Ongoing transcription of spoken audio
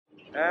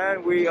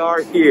And we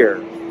are here.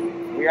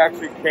 We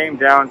actually came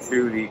down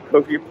to the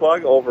Cookie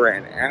Plug over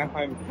in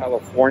Anaheim,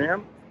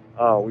 California.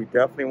 We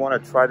definitely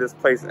want to try this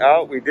place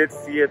out. We did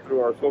see it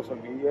through our social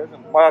medias.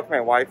 And my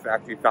wife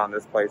actually found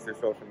this place through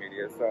social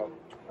media. So,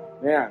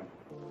 man,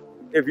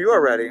 if you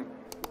are ready,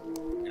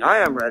 and I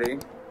am ready,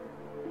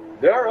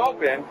 they're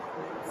open.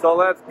 So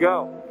let's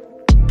go.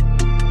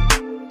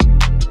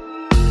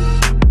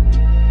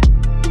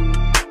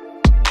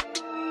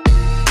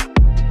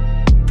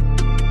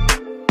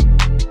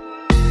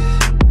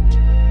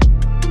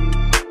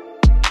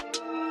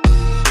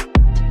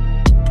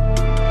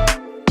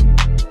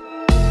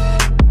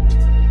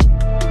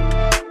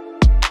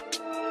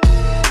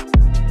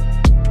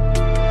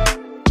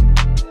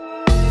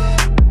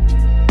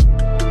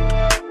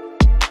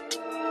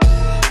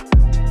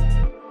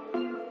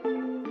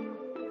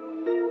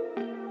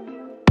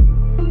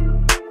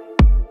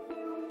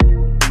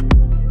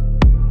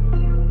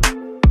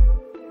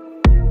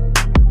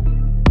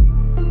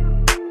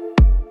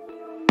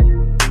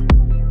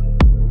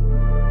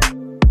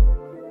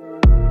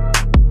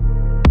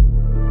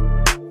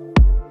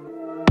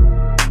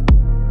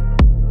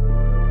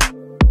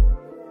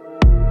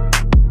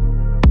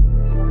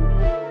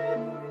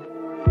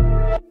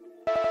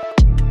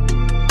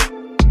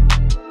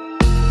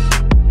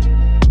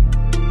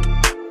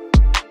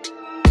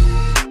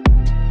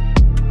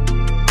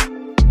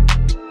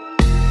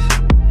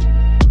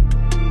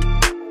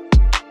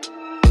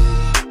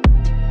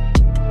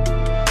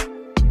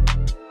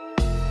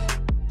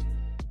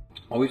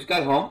 We just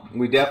got home.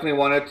 We definitely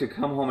wanted to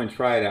come home and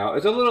try it out.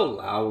 It's a little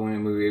loud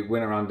when we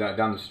went around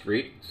down the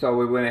street, so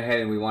we went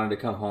ahead and we wanted to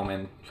come home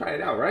and try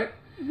it out, right?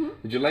 Mm-hmm.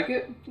 Did you like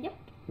it? Yep.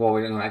 Well,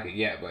 we didn't like it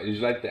yet, but did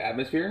you like the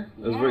atmosphere?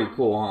 It was really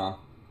cool, huh?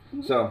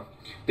 Mm-hmm. So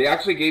they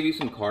actually gave you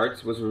some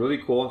cards, which was really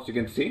cool, as you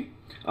can see.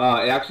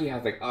 It actually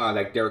has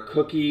like their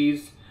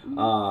cookies, their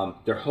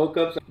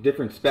hookups,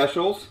 different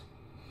specials.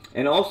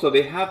 And also,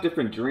 they have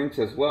different drinks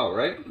as well,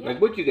 right? Yep. Like,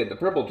 what'd you get? The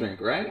purple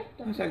drink, right?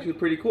 Yep, that's actually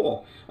pretty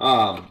cool.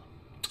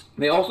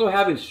 They also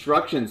have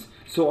instructions.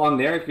 So on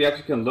there, if you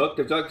actually can look,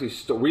 there's actually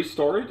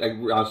storage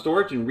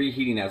and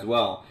reheating as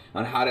well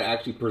on how to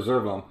actually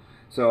preserve them.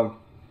 So,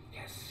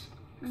 yes,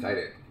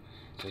 excited.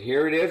 So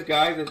here it is,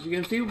 guys. As you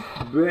can see,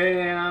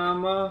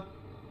 bam,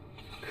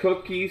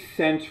 Cookie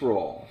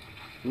Central.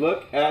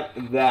 Look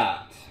at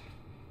that.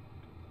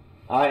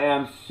 I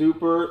am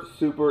super,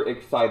 super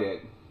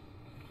excited.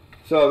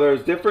 So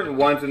there's different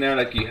ones in there,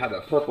 like you have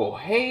the purple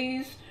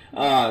haze,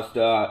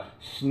 the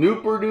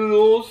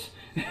snooperdoodles,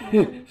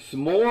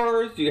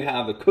 s'mores, you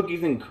have the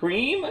cookies and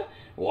cream.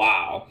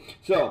 Wow.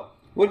 So,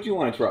 what do you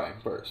want to try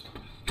first?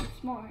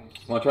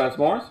 S'mores. Want to try the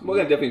s'mores? We're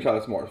going to definitely try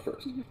the s'mores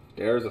first.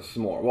 There's a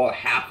s'more. Well,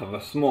 half of a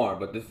s'more,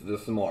 but this is a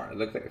s'more. It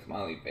looks like a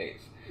smiley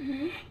face.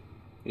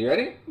 You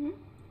ready?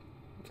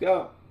 Let's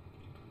go.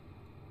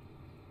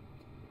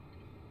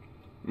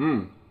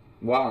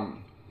 Wow.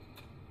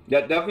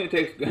 That definitely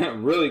tastes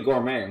really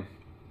gourmet.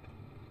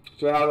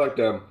 So it has like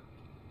the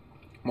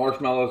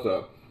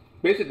marshmallows,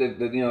 basically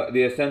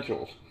the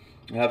essentials.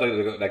 It has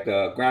like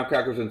the graham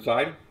crackers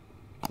inside.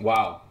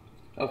 Wow,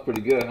 that was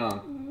pretty good, huh?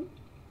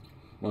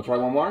 Want to try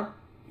one more?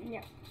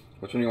 Yeah.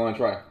 Which one do you want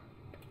to try?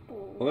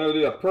 We're gonna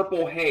do a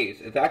purple haze.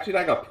 It's actually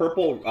like a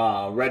purple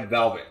red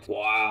velvet.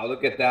 Wow,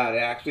 look at that! It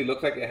actually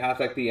looks like it has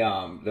like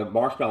the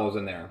marshmallows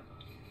in there.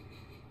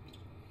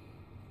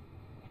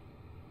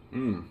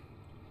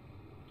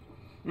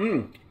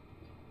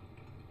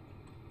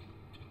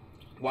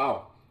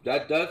 Wow,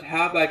 that does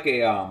have like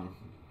a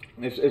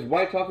it's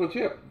white chocolate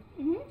chip.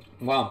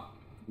 Wow,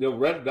 the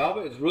red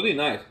velvet is really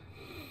nice.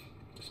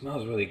 It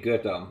smells really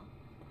good though.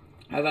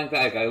 I like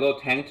that, like a little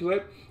tang to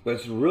it, but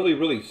it's really,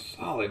 really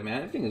solid,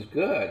 man. This thing is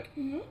good.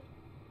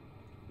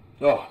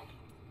 Oh,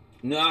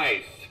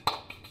 nice.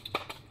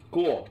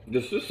 Cool.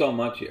 There's just so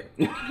much here.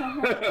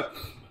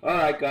 All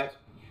right, guys.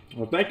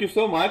 Well, thank you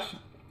so much.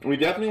 We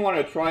definitely want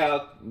to try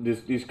out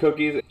these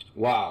cookies.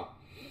 Wow.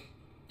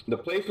 The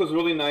place was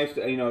really nice.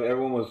 You know,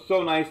 everyone was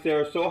so nice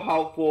there, so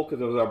helpful,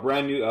 because it was our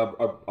brand new,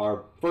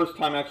 our first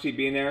time actually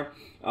being there.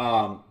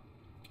 I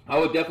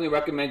would definitely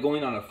recommend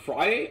going on a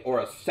Friday or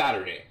a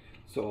Saturday.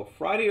 So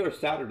Friday or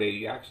Saturday,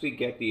 you actually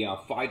get the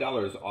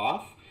 $5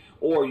 off,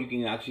 or you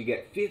can actually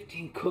get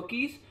 15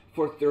 cookies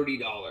for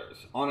 $30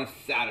 on a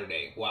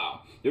Saturday.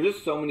 Wow, there's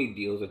just so many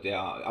deals that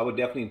I would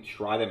definitely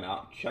try them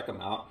out, check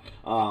them out.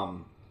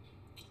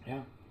 Yeah,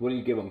 what do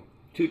you give them?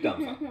 2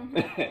 thumbs up.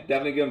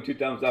 Definitely give them 2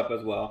 thumbs up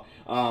as well.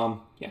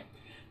 Yeah.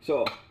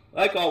 So,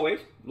 like always,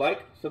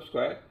 like,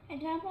 subscribe,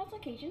 and turn on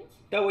notifications.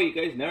 That way you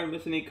guys never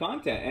miss any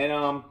content. And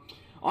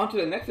on to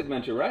the next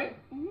adventure, right?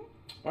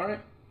 All right.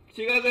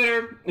 See you guys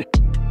later.